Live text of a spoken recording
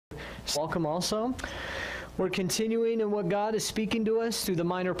Welcome also. We're continuing in what God is speaking to us through the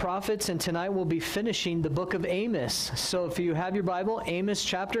minor prophets, and tonight we'll be finishing the book of Amos. So if you have your Bible, Amos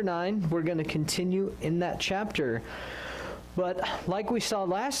chapter 9, we're going to continue in that chapter. But like we saw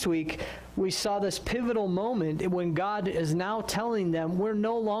last week, we saw this pivotal moment when God is now telling them, we're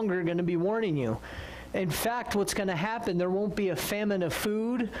no longer going to be warning you. In fact, what's going to happen, there won't be a famine of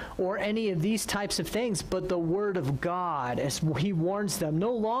food or any of these types of things, but the word of God, as he warns them.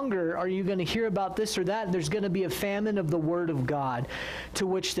 No longer are you going to hear about this or that. There's going to be a famine of the word of God, to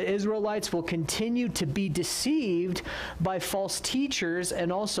which the Israelites will continue to be deceived by false teachers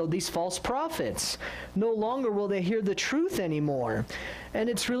and also these false prophets. No longer will they hear the truth anymore. And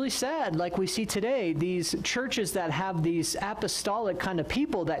it's really sad, like we see today, these churches that have these apostolic kind of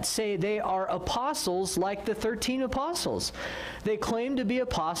people that say they are apostles like the 13 apostles. They claim to be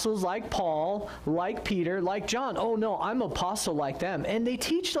apostles like Paul, like Peter, like John. Oh no, I'm apostle like them. And they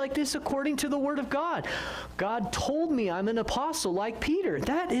teach like this according to the word of God. God told me I'm an apostle like Peter.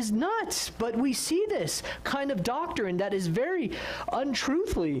 That is nuts. But we see this kind of doctrine that is very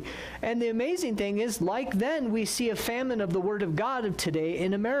untruthfully. And the amazing thing is, like then, we see a famine of the word of God of today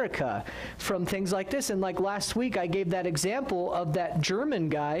in America from things like this. And like last week, I gave that example of that German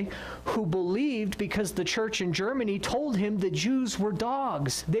guy who believed because the church in Germany told him the Jews were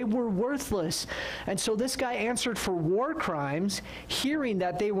dogs. They were worthless. And so this guy answered for war crimes, hearing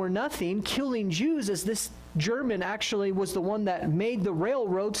that they were nothing, killing Jews, as this German actually was the one that made the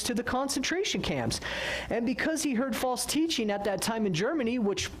railroads to the concentration camps. And because he heard false teaching at that time in Germany,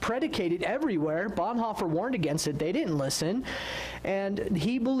 which predicated everywhere, Bonhoeffer warned against it. They didn't listen. And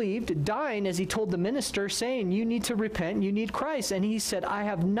he believed, dying as he told the minister, saying, you need to repent, you need Christ. And he said, I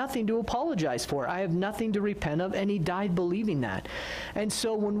have nothing to apologize for. I have nothing to repent of. And he died believing that. And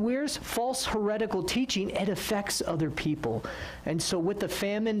so when there's false heretical teaching, it affects other people. And so with the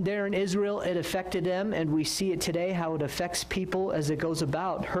famine there in Israel, it affected them. And we see it today, how it affects people as it goes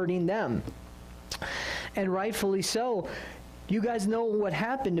about hurting them. And rightfully so. You guys know what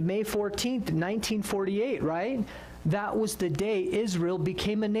happened May 14th, 1948, right? That was the day Israel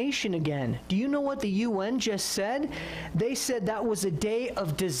became a nation again. Do you know what the UN just said? They said that was a day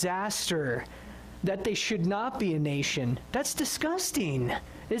of disaster, that they should not be a nation. That's disgusting.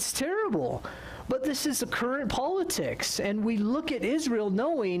 It's terrible. But this is the current politics, and we look at Israel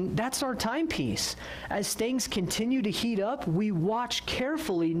knowing that's our timepiece. As things continue to heat up, we watch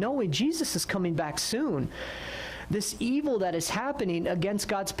carefully knowing Jesus is coming back soon. This evil that is happening against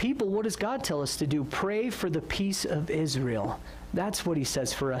God's people, what does God tell us to do? Pray for the peace of Israel. That's what he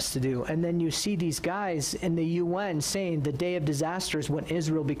says for us to do. And then you see these guys in the UN saying the day of disaster is when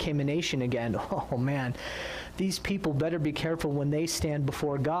Israel became a nation again. Oh man, these people better be careful when they stand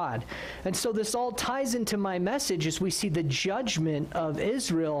before God. And so this all ties into my message as we see the judgment of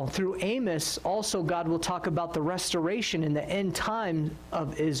Israel through Amos. Also, God will talk about the restoration in the end time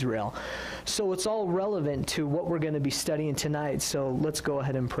of Israel. So it's all relevant to what we're going to be studying tonight. So let's go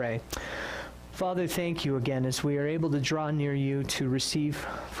ahead and pray. Father, thank you again as we are able to draw near you to receive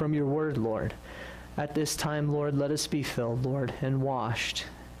from your word, Lord. At this time, Lord, let us be filled, Lord, and washed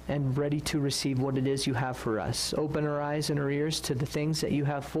and ready to receive what it is you have for us. Open our eyes and our ears to the things that you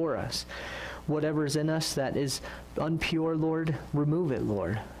have for us. Whatever is in us that is unpure, Lord, remove it,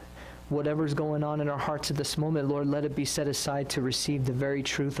 Lord. Whatever's going on in our hearts at this moment, Lord, let it be set aside to receive the very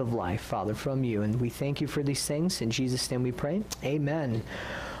truth of life, Father, from you. And we thank you for these things. In Jesus' name we pray. Amen.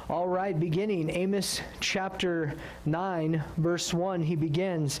 All right, beginning Amos chapter 9, verse 1, he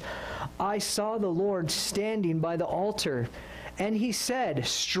begins, I saw the Lord standing by the altar, and he said,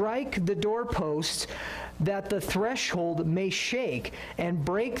 strike the doorposts, that the threshold may shake, and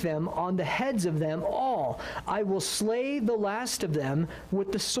break them on the heads of them all. I will slay the last of them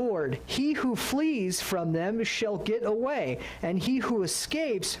with the sword. He who flees from them shall get away, and he who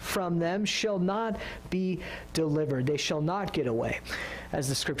escapes from them shall not be delivered. They shall not get away, as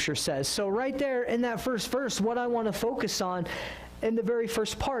the scripture says. So right there in that first verse, what I want to focus on, in the very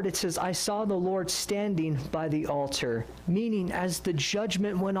first part, it says, I saw the Lord standing by the altar, meaning as the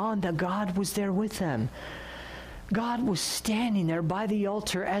judgment went on, that God was there with them. God was standing there by the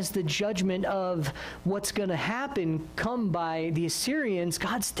altar as the judgment of what's going to happen come by the Assyrians.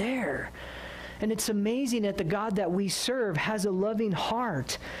 God's there. And it's amazing that the God that we serve has a loving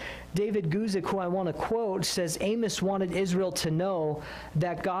heart. David Guzik, who I want to quote, says Amos wanted Israel to know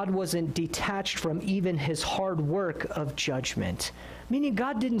that God wasn't detached from even his hard work of judgment. meaning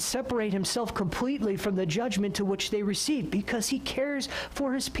God didn't separate himself completely from the judgment to which they received, because he cares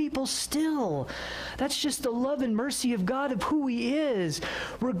for his people still. That's just the love and mercy of God, of who he is,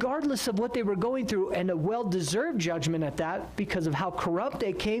 regardless of what they were going through, and a well-deserved judgment at that, because of how corrupt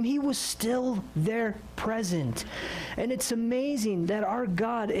they came. He was still there present. And it's amazing that our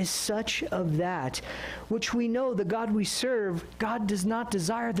God is such of that, which we know the God we serve, God does not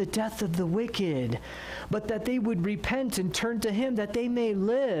desire the death of the wicked, but that they would repent and turn to him, that they may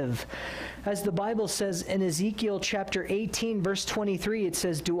live. As the Bible says in Ezekiel chapter 18, verse 23, it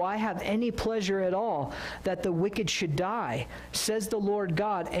says, "Do I have any pleasure at all that the wicked should die, says the Lord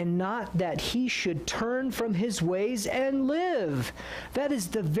God, and not that he should turn from his ways and live?" That is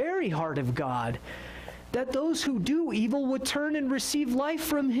the very heart of God, that those who do evil would turn and receive life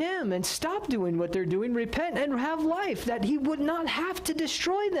from him and stop doing what they're doing, repent and have life, that he would not have to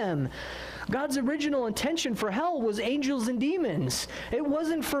destroy them. God's original intention for hell was angels and demons. It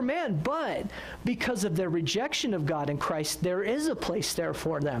wasn't for man, but because of their rejection of God and Christ, there is a place there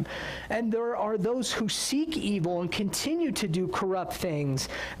for them. And there are those who seek evil and continue to do corrupt things,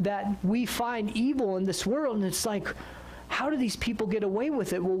 that we find evil in this world, and it's like, how do these people get away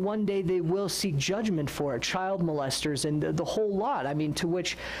with it? Well, one day they will seek judgment for it. Child molesters and the whole lot. I mean, to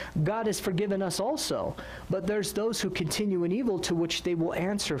which God has forgiven us also. But there's those who continue in evil, to which they will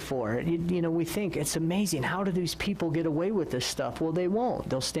answer for it. You know, we think it's amazing. How do these people get away with this stuff? Well, they won't.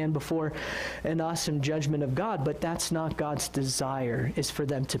 They'll stand before an awesome judgment of God. But that's not God's desire, is for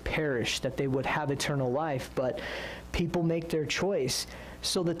them to perish, that they would have eternal life. But people make their choice.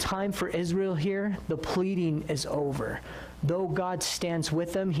 So the time for Israel here, the pleading is over. Though God stands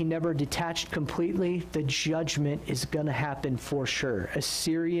with them, he never detached completely, the judgment is going to happen for sure.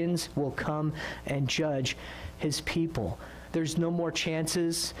 Assyrians will come and judge his people. There's no more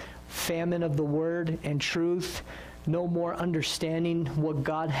chances, famine of the word and truth, no more understanding what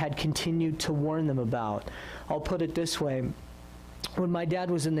God had continued to warn them about. I'll put it this way. When my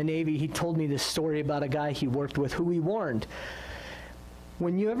dad was in the Navy, he told me this story about a guy he worked with who he warned.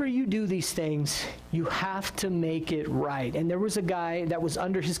 Whenever you do these things, you have to make it right. And there was a guy that was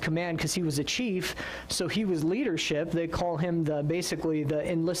under his command, because he was a chief, so he was leadership. They call him basically the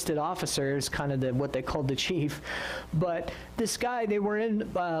enlisted officer, is kind of what they called the chief. But this guy, they were in,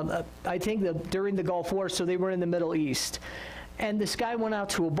 I think during the Gulf War, so they were in the Middle East. And this guy went out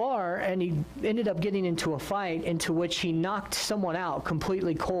to a bar, and he ended up getting into a fight, into which he knocked someone out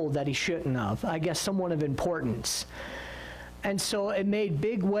completely cold that he shouldn't have. I guess someone of importance. And so it made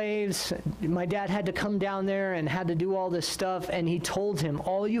big waves. My dad had to come down there and had to do all this stuff. And he told him,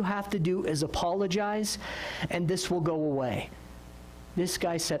 all you have to do is apologize, and this will go away. This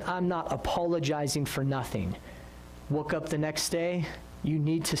guy said, I'm not apologizing for nothing. Woke up the next day. You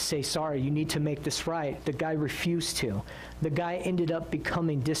need to say sorry. You need to make this right. The guy refused to. The guy ended up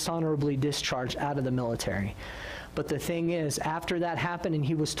becoming dishonorably discharged out of the military. But the thing is, after that happened and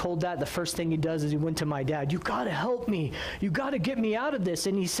he was told that, the first thing he does is he went to my dad. You got to help me. You got to get me out of this.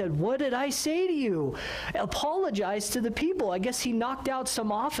 And he said, what did I say to you? Apologize to the people. I guess he knocked out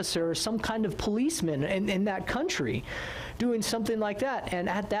some officer or some kind of policeman in that country doing something like that. And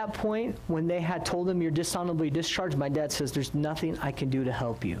at that point, when they had told him you're dishonorably discharged, my dad says, there's nothing I can do to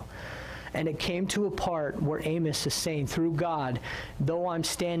help you. And it came to a part where Amos is saying, through God, though I'm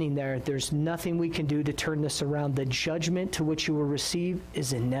standing there, there's nothing we can do to turn this around. The judgment to which you will receive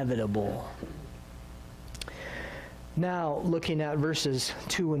is inevitable. Now, looking at verses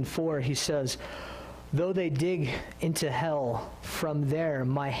 2 and 4, he says, though they dig into hell, from there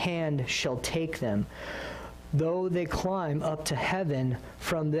my hand shall take them. Though they climb up to heaven,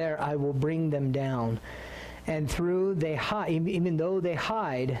 from there I will bring them down. And even though they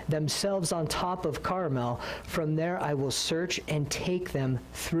hide themselves on top of Carmel, from there I will search and take them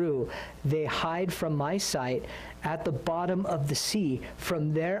through. They hide from my sight at the bottom of the sea.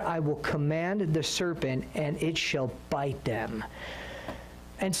 From there I will command the serpent, and it shall bite them.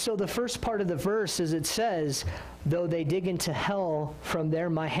 And so the first part of the verse is, it says, though they dig into hell, from there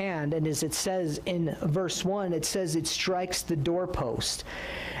my hand. And as it says in verse 1, it says it strikes the doorpost.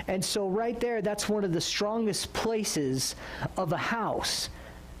 And so right there, that's one of the strongest places of a house.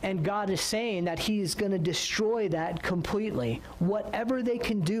 And God is saying that he is going to destroy that completely. Whatever they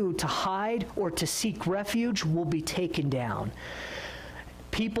can do to hide or to seek refuge will be taken down.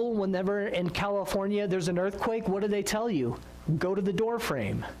 People, whenever in California there's an earthquake, what do they tell you? Go to the door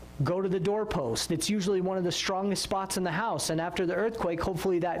frame. Go to the doorpost. It's usually one of the strongest spots in the house. And after the earthquake,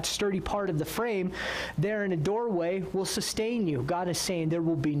 hopefully that sturdy part of the frame there in a doorway will sustain you. God is saying there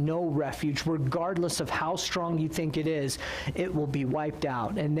will be no refuge, regardless of how strong you think it is. It will be wiped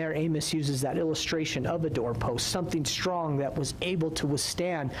out. And there Amos uses that illustration of a doorpost, something strong that was able to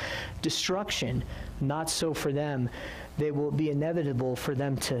withstand destruction. Not so for them. They will be inevitable for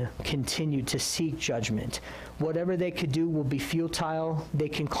them to continue to seek judgment. Whatever they could do will be futile. They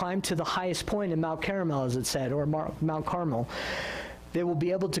can climb to the highest point in Mount Carmel, as it said, or Mount Carmel. They will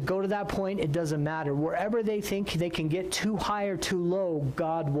be able to go to that point. It doesn't matter. Wherever they think they can get too high or too low,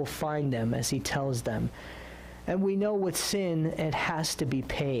 God will find them, as he tells them. And we know with sin, it has to be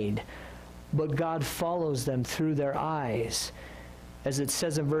paid. But God follows them through their eyes. As it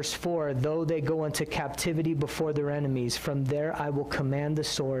says in verse 4, though they go into captivity before their enemies, from there I will command the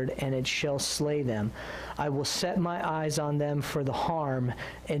sword, and it shall slay them. I will set my eyes on them for the harm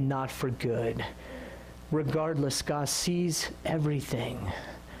and not for good. Regardless, God sees everything.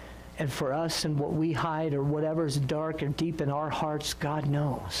 And for us and what we hide or whatever is dark or deep in our hearts, God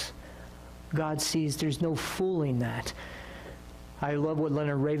knows. God sees. There's no fooling that. I love what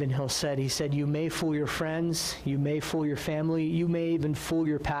Leonard Ravenhill said. He said, you may fool your friends, you may fool your family, you may even fool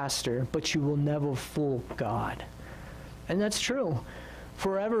your pastor, but you will never fool God. And that's true.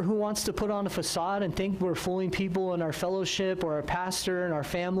 Forever, who wants to put on a facade and think we're fooling people in our fellowship or our pastor and our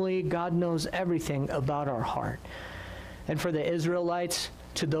family? God knows everything about our heart. And for the Israelites,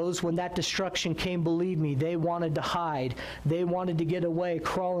 to those when that destruction came, believe me, they wanted to hide. They wanted to get away,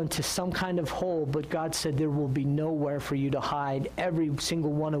 crawl into some kind of hole, but God said there will be nowhere for you to hide. Every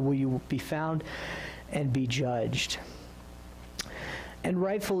single one of you will be found and be judged. And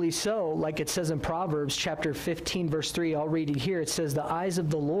rightfully so, like it says in Proverbs chapter 15, verse 3, I'll read it here. It says, the eyes of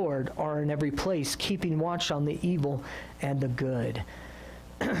the Lord are in every place, keeping watch on the evil and the good.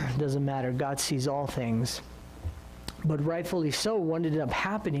 Doesn't matter. God sees all things. But rightfully so, what ended up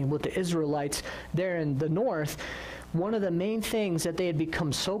happening with the Israelites there in the north, one of the main things that they had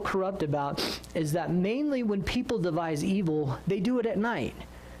become so corrupt about is that mainly when people devise evil, they do it at night.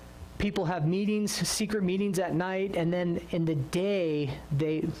 People have meetings, secret meetings at night, and then in the day,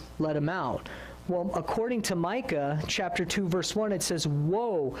 they let them out. Well, according to Micah chapter 2, verse 1, it says,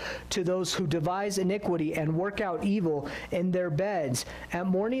 woe to those who devise iniquity and work out evil in their beds. At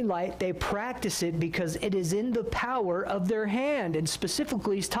morning light, they practice it because it is in the power of their hand. And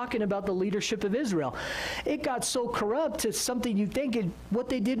specifically, he's talking about the leadership of Israel. It got so corrupt, it's something you think what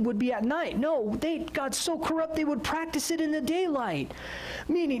they did would be at night. No, they got so corrupt they would practice it in the daylight.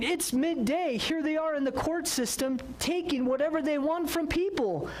 Meaning, it's midday. Here they are in the court system, taking whatever they want from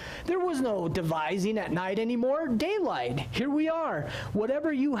people. There was no devising at night anymore. Daylight. Here we are.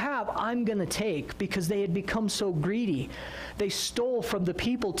 Whatever you have, I'm going to take, because they had become so greedy. They stole from the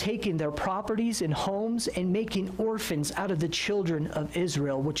people, taking their properties and homes and making orphans out of the children of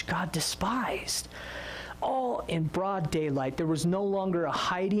Israel, which God despised. All in broad daylight. There was no longer a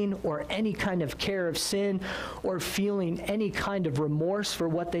hiding or any kind of care of sin or feeling any kind of remorse for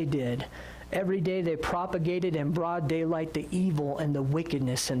what they did. Every day they propagated in broad daylight the evil and the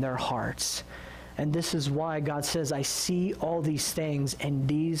wickedness in their hearts. And this is why God says, I see all these things, and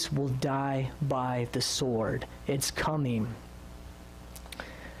these will die by the sword. It's coming.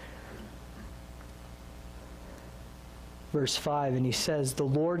 Verse 5, and he says, the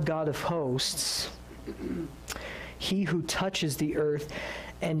Lord God of hosts, he who touches the earth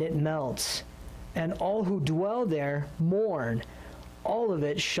and it melts, and all who dwell there mourn. All of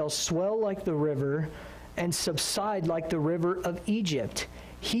it shall swell like the river and subside like the river of Egypt.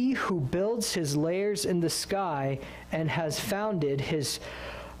 He who builds his layers in the sky and has founded his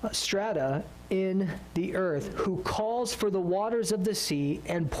strata in the earth, who calls for the waters of the sea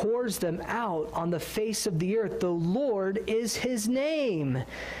and pours them out on the face of the earth. The Lord is his name.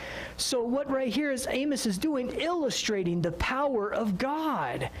 So what right here is Amos is doing, illustrating the power of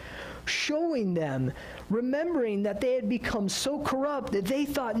God, showing them, remembering that they had become so corrupt that they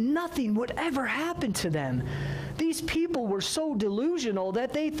thought nothing would ever happen to them. These people were so delusional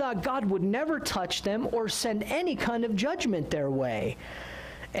that they thought God would never touch them or send any kind of judgment their way.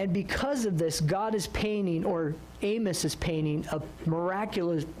 And because of this, God is painting, or Amos is painting, a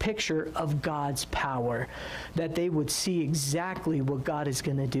miraculous picture of God's power, that they would see exactly what God is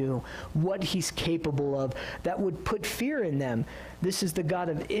going to do, what he's capable of, that would put fear in them. This is the God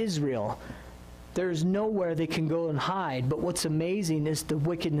of Israel. There's nowhere they can go and hide, but what's amazing is the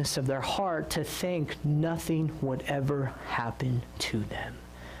wickedness of their heart to think nothing would ever happen to them.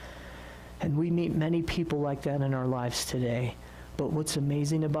 And we meet many people like that in our lives today. But what's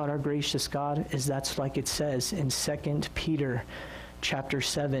amazing about our gracious God is that's like it says in 2 Peter chapter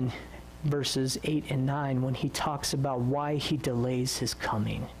 7, verses 8 and 9, when he talks about why he delays his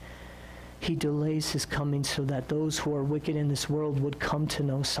coming. He delays his coming so that those who are wicked in this world would come to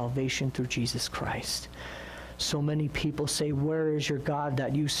know salvation through Jesus Christ. So many people say, where is your God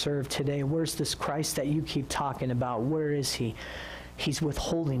that you serve today? Where's this Christ that you keep talking about? Where is he? He's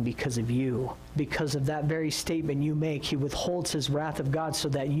withholding because of you. Because of that very statement you make, he withholds his wrath of God so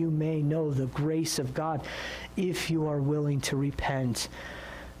that you may know the grace of God if you are willing to repent.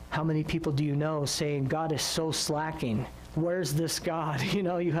 How many people do you know saying, God is so slacking? Where's this God? You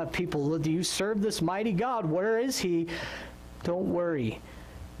know, you have people, do you serve this mighty God? Where is he? Don't worry.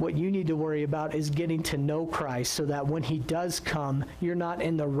 What you need to worry about is getting to know Christ so that when he does come, you're not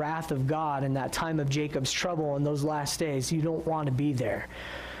in the wrath of God in that time of Jacob's trouble in those last days. You don't want to be there.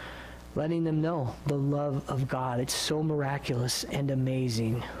 Letting them know the love of God. It's so miraculous and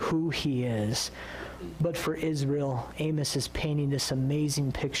amazing who he is. But for Israel, Amos is painting this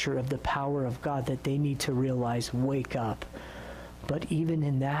amazing picture of the power of God that they need to realize, wake up. But even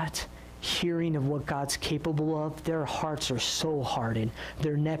in that, hearing of what God's capable of, their hearts are so hardened,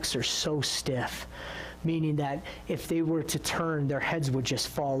 their necks are so stiff, meaning that if they were to turn, their heads would just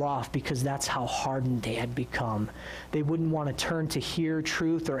fall off because that's how hardened they had become. They wouldn't want to turn to hear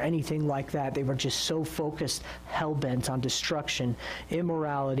truth or anything like that. They were just so focused, hell-bent on destruction,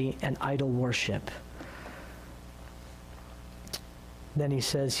 immorality, and idol worship. Then he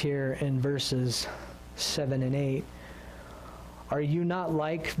says here in verses 7 and 8, are you not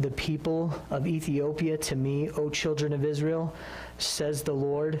like the people of Ethiopia to me, O children of Israel? Says the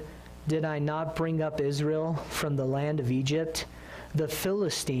Lord, did I not bring up Israel from the land of Egypt, the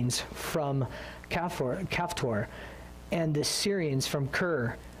Philistines from Caphtor, and the Syrians from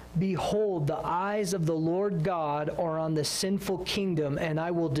Kir? Behold, the eyes of the Lord God are on the sinful kingdom, and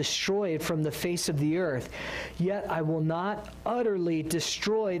I will destroy it from the face of the earth. Yet I will not utterly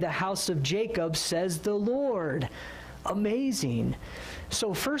destroy the house of Jacob, says the Lord. Amazing.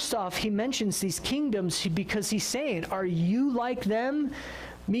 So first off, he mentions these kingdoms because he's saying, are you like them?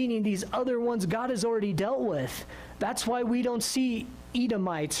 Meaning these other ones God has already dealt with. That's why we don't see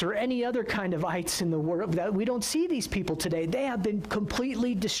Edomites or any other kind of ites in the world. We don't see these people today. They have been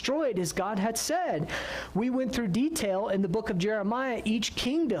completely destroyed, as God had said. We went through detail in the book of Jeremiah, each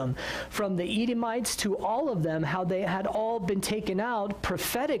kingdom, from the Edomites to all of them, how they had all been taken out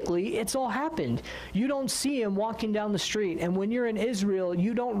prophetically. It's all happened. You don't see them walking down the street. And when you're in Israel,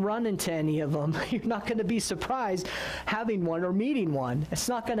 you don't run into any of them. You're not going to be surprised having one or meeting one. It's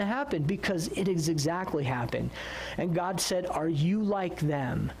not going to happen because it has exactly happened. And God said, are you like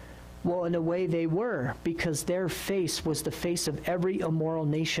them? Well, in a way they were, because their face was the face of every immoral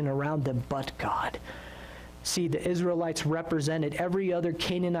nation around them but God. See, the Israelites represented every other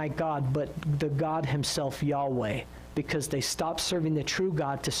Canaanite god but the God himself, Yahweh, because they stopped serving the true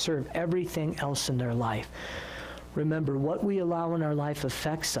God to serve everything else in their life. Remember, what we allow in our life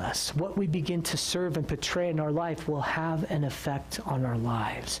affects us. What we begin to serve and portray in our life will have an effect on our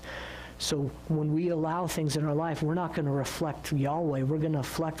lives. So when we allow things in our life, we're not going to reflect Yahweh. We're going to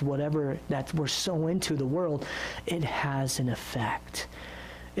reflect whatever that we're so into the world. It has an effect.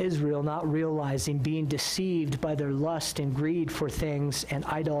 Israel, not realizing, being deceived by their lust and greed for things and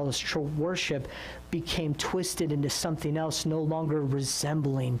idolatrous worship, became twisted into something else, no longer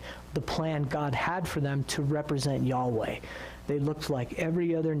resembling the plan God had for them to represent Yahweh. They looked like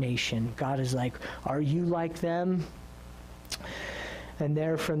every other nation. God is like, are you like them?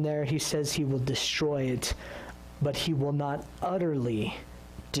 And from there, he says he will destroy it, but he will not utterly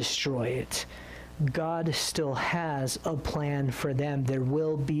destroy it. God still has a plan for them. There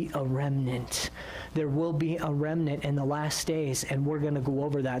will be a remnant. There will be a remnant in the last days, and we're going to go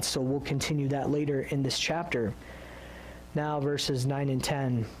over that, so we'll continue that later in this chapter. Now, verses 9 and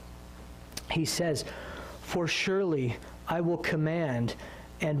 10, he says, for surely I will command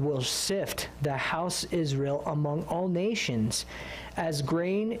and will sift the house Israel among all nations, as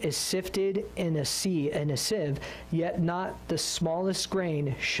grain is sifted in a sieve, yet not the smallest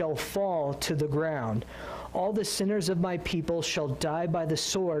grain shall fall to the ground. All the sinners of my people shall die by the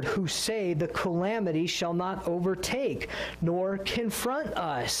sword, who say the calamity shall not overtake, nor confront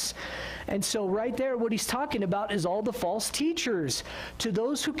us. And so right there, what he's talking about is all the false teachers. To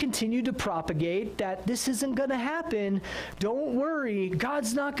those who continue to propagate that this isn't going to happen, don't worry,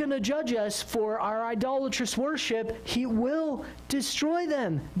 God's not going to judge us for our idolatrous worship. He will destroy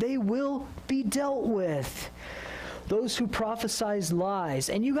them. They will be dealt with. Those who prophesize lies.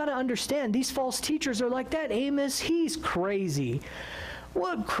 And you got to understand, these false teachers are like that. Amos, he's crazy.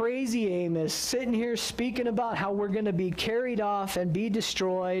 What crazy Amos, sitting here speaking about how we're going to be carried off and be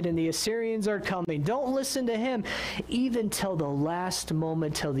destroyed and the Assyrians are coming. Don't listen to him. Even till the last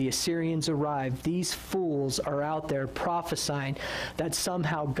moment, till the Assyrians arrive, these fools are out there prophesying that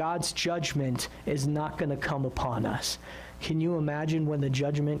somehow God's judgment is not going to come upon us. Can you imagine when the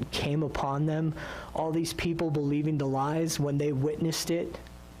judgment came upon them? All these people believing the lies when they witnessed it?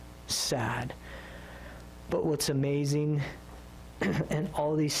 Sad. But what's amazing and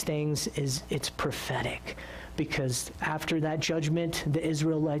all these things is it's prophetic, because after that judgment, the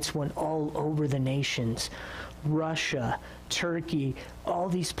Israelites went all over the nations. Russia, Turkey, all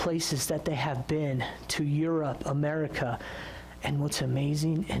these places that they have been, to Europe, America. And what's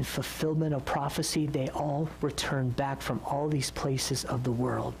amazing, in fulfillment of prophecy, they all returned back from all these places of the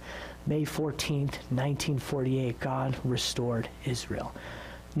world. May 14th, 1948, God restored Israel.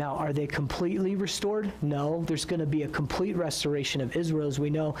 Now, are they completely restored? No, there's going to be a complete restoration of Israel, as we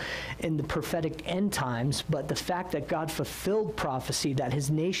know, in the prophetic end times. But the fact that God fulfilled prophecy that his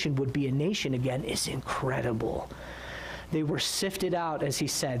nation would be a nation again is incredible. They were sifted out, as he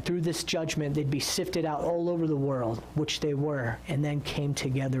said. Through this judgment, they'd be sifted out all over the world, which they were, and then came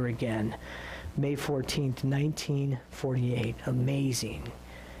together again. May 14th, 1948. Amazing.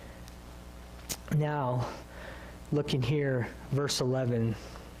 Now, looking here, verse 11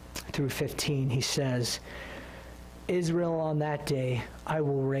 through 15, he says, Israel on that day I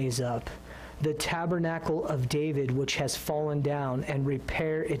will raise up, the tabernacle of David which has fallen down, and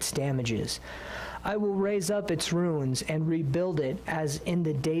repair its damages. I will raise up its ruins and rebuild it as in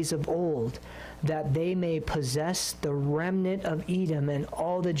the days of old, that they may possess the remnant of Edom and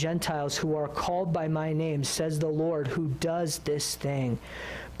all the Gentiles who are called by my name, says the Lord, who does this thing.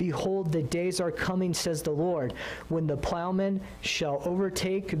 Behold, the days are coming, says the Lord, when the plowman shall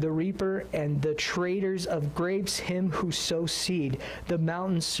overtake the reaper, and the traders of grapes him who sows seed. The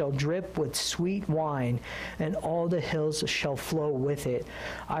mountains shall drip with sweet wine, and all the hills shall flow with it.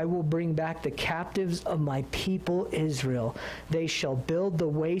 I will bring back the captives of my people Israel. They shall build the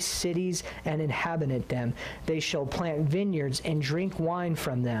waste cities and inhabit them. They shall plant vineyards and drink wine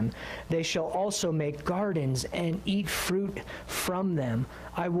from them. They shall also make gardens and eat fruit from them.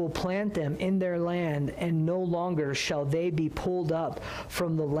 I will plant them in their land, and no longer shall they be pulled up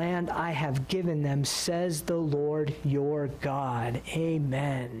from the land I have given them, says the Lord your God.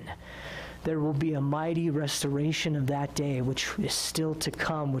 Amen. There will be a mighty restoration of that day, which is still to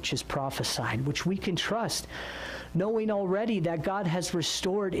come, which is prophesied, which we can trust, knowing already that God has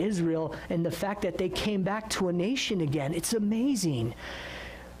restored Israel and the fact that they came back to a nation again. It's amazing.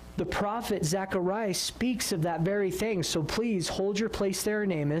 The prophet Zechariah speaks of that very thing. So please hold your place there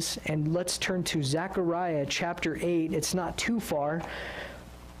in Amos, and let's turn to Zechariah chapter 8. It's not too far.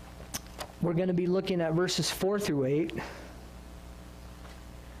 We're going to be looking at verses 4 through 8.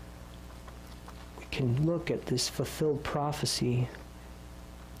 We can look at this fulfilled prophecy.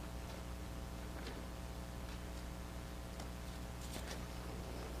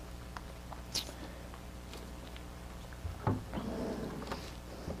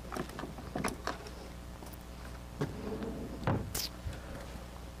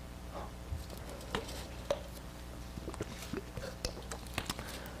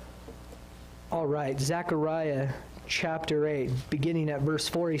 All right, Zechariah chapter 8, beginning at verse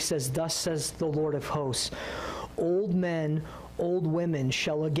 4, he says, Thus says the Lord of hosts, old men, old women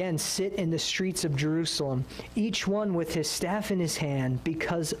shall again sit in the streets of Jerusalem, each one with his staff in his hand,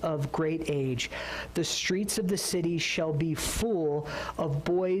 because of great age. The streets of the city shall be full of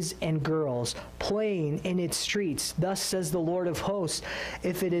boys and girls, playing in its streets. Thus says the Lord of hosts,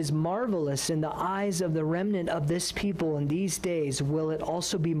 if it is marvelous in the eyes of the remnant of this people in these days, will it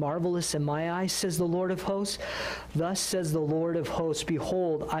also be marvelous in my eyes, says the Lord of hosts? Thus says the Lord of hosts,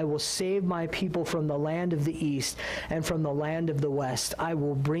 behold, I will save my people from the land of the east and from the land of the west. I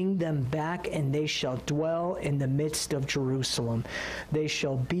will bring them back, and they shall dwell in the midst of Jerusalem. They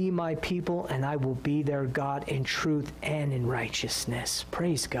shall be my people, and I will be their God in truth and in righteousness.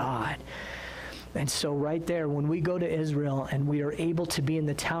 Praise God. And so right there, when we go to Israel and we are able to be in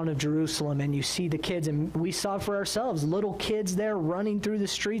the town of Jerusalem, and you see the kids, and we saw for ourselves, little kids there running through the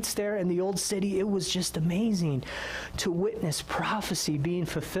streets there in the old city, it was just amazing to witness prophecy being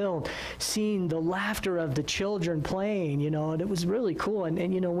fulfilled, seeing the laughter of the children playing, and it was really cool. And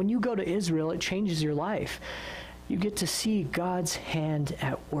when you go to Israel, it changes your life. You get to see God's hand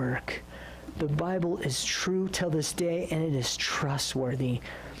at work. The Bible is true till this day, and it is trustworthy.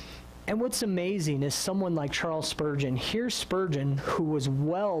 And what's amazing is someone like Charles Spurgeon. Here's Spurgeon, who was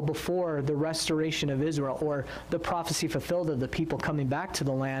well before the restoration of Israel, or the prophecy fulfilled of the people coming back to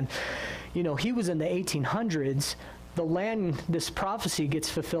the land. He was in the 1800s, the land, this prophecy gets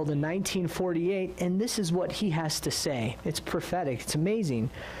fulfilled in 1948, and this is what he has to say. It's prophetic. It's amazing.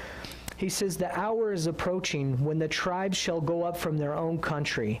 He says, "The hour is approaching when the tribes shall go up from their own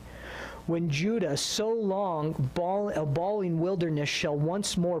country. When Judah, so long a bawling wilderness, shall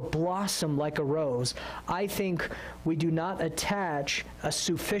once more blossom like a rose." I think we do not attach a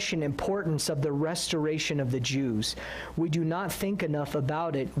sufficient importance of the restoration of the Jews. We do not think enough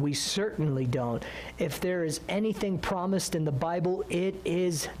about it. We certainly don't. If there is anything promised in the Bible, it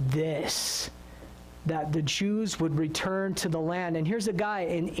is this: that the Jews would return to the land. And here's a guy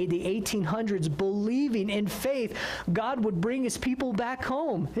in the 1800s believing in faith God would bring his people back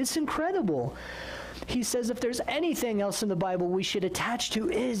home. It's incredible. He says if there's anything else in the Bible we should attach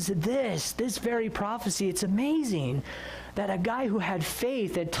to is this very prophecy. It's amazing that a guy who had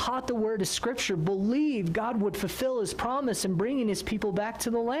faith and taught the word of Scripture believed God would fulfill his promise in bringing his people back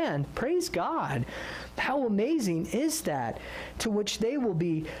to the land. Praise God. How amazing is that? To which they will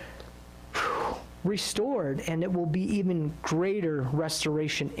be restored, and it will be even greater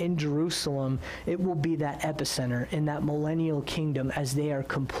restoration in Jerusalem. It will be that epicenter in that millennial kingdom as they are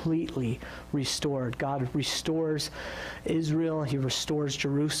completely restored. God restores Israel. He restores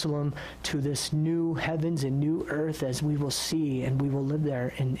Jerusalem to this new heavens and new earth, as we will see, and we will live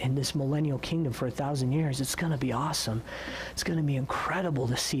there in this millennial kingdom for 1,000 years. It's going to be awesome. It's going to be incredible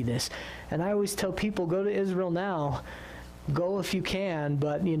to see this. And I always tell people, go to Israel now. Go if you can,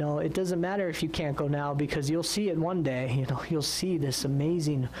 but it doesn't matter if you can't go now, because you'll see it one day. You'll see this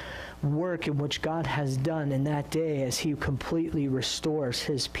amazing work in which God has done in that day as he completely restores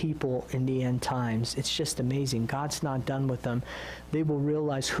his people in the end times. It's just amazing. God's not done with them. They will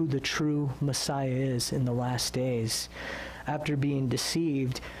realize who the true Messiah is in the last days. After being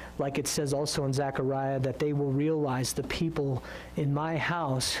deceived, like it says also in Zechariah, that they will realize the people in my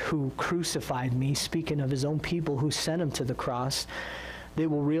house who crucified me, speaking of his own people who sent him to the cross, they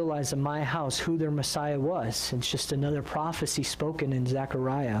will realize in my house who their Messiah was. It's just another prophecy spoken in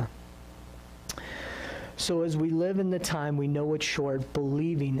Zechariah. So as we live in the time, we know it's short,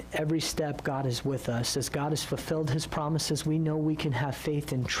 believing every step God is with us. As God has fulfilled his promises, we know we can have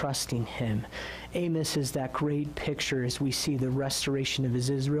faith in trusting him. Amos is that great picture as we see the restoration of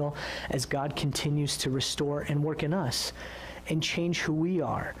his Israel, as God continues to restore and work in us and change who we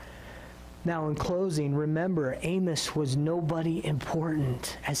are. Now, in closing, remember, Amos was nobody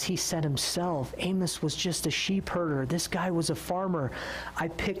important. As he said himself, Amos was just a sheep herder. This guy was a farmer. I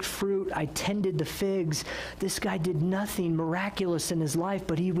picked fruit. I tended the figs. This guy did nothing miraculous in his life,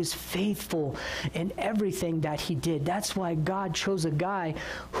 but he was faithful in everything that he did. That's why God chose a guy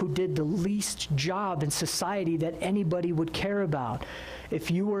who did the least job in society that anybody would care about. If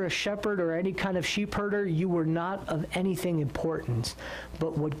you were a shepherd or any kind of sheep herder, you were not of anything importance.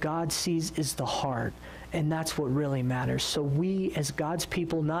 But what God sees is the heart, and that's what really matters. So we, as God's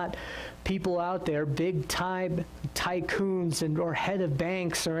people, not people out there, big time tycoons or head of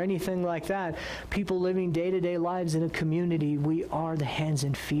banks or anything like that, people living day-to-day lives in a community, we are the hands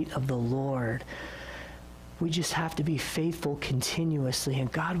and feet of the Lord. We just have to be faithful continuously,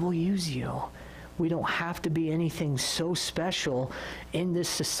 and God will use you. We don't have to be anything so special in this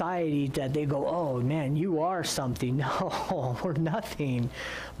society that they go, oh man, you are something. No, we're nothing.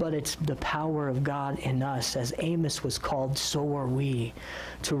 But it's the power of God in us. As Amos was called, so are we,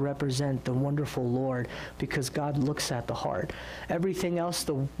 to represent the wonderful Lord, because God looks at the heart. Everything else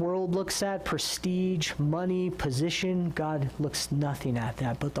the world looks at, prestige, money, position, God looks nothing at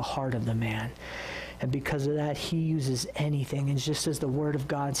that but the heart of the man. And because of that, he uses anything. And just as the Word of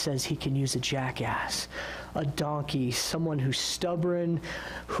God says, he can use a jackass, a donkey, someone who's stubborn,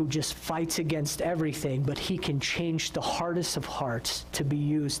 who just fights against everything, but he can change the hardest of hearts to be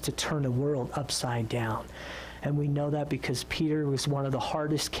used to turn the world upside down. And we know that because Peter was one of the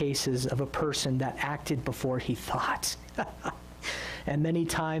hardest cases of a person that acted before he thought. And many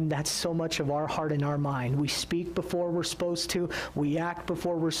times, that's so much of our heart and our mind. We speak before we're supposed to. We act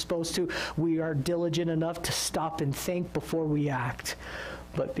before we're supposed to. We are diligent enough to stop and think before we act.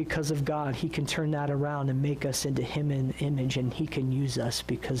 But because of God, he can turn that around and make us into him in image, and he can use us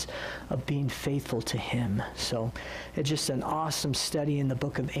because of being faithful to him. So it's just an awesome study in the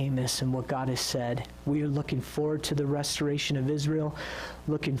book of Amos and what God has said. We are looking forward to the restoration of Israel,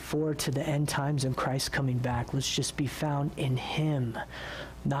 looking forward to the end times and Christ coming back. Let's just be found in him,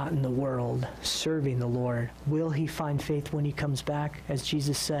 not in the world, serving the Lord. Will he find faith when he comes back, as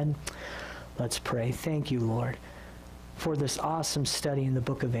Jesus said? Let's pray. Thank you, Lord, for this awesome study in the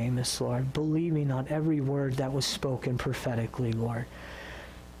book of Amos, Lord, believing on every word that was spoken prophetically, Lord.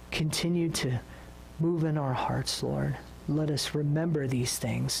 Continue to move in our hearts, Lord. Let us remember these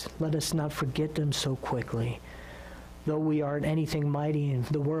things. Let us not forget them so quickly. Though we aren't anything mighty in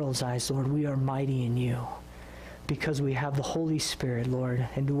the world's eyes, Lord, we are mighty in you because we have the Holy Spirit, Lord,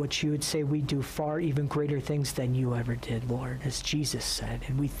 and what you would say we do far even greater things than you ever did, Lord, as Jesus said.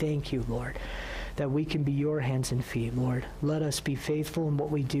 And we thank you, Lord, that we can be your hands and feet, Lord. Let us be faithful in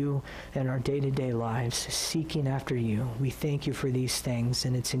what we do in our day-to-day lives, seeking after you. We thank you for these things,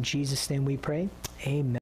 and it's in Jesus' name we pray. Amen.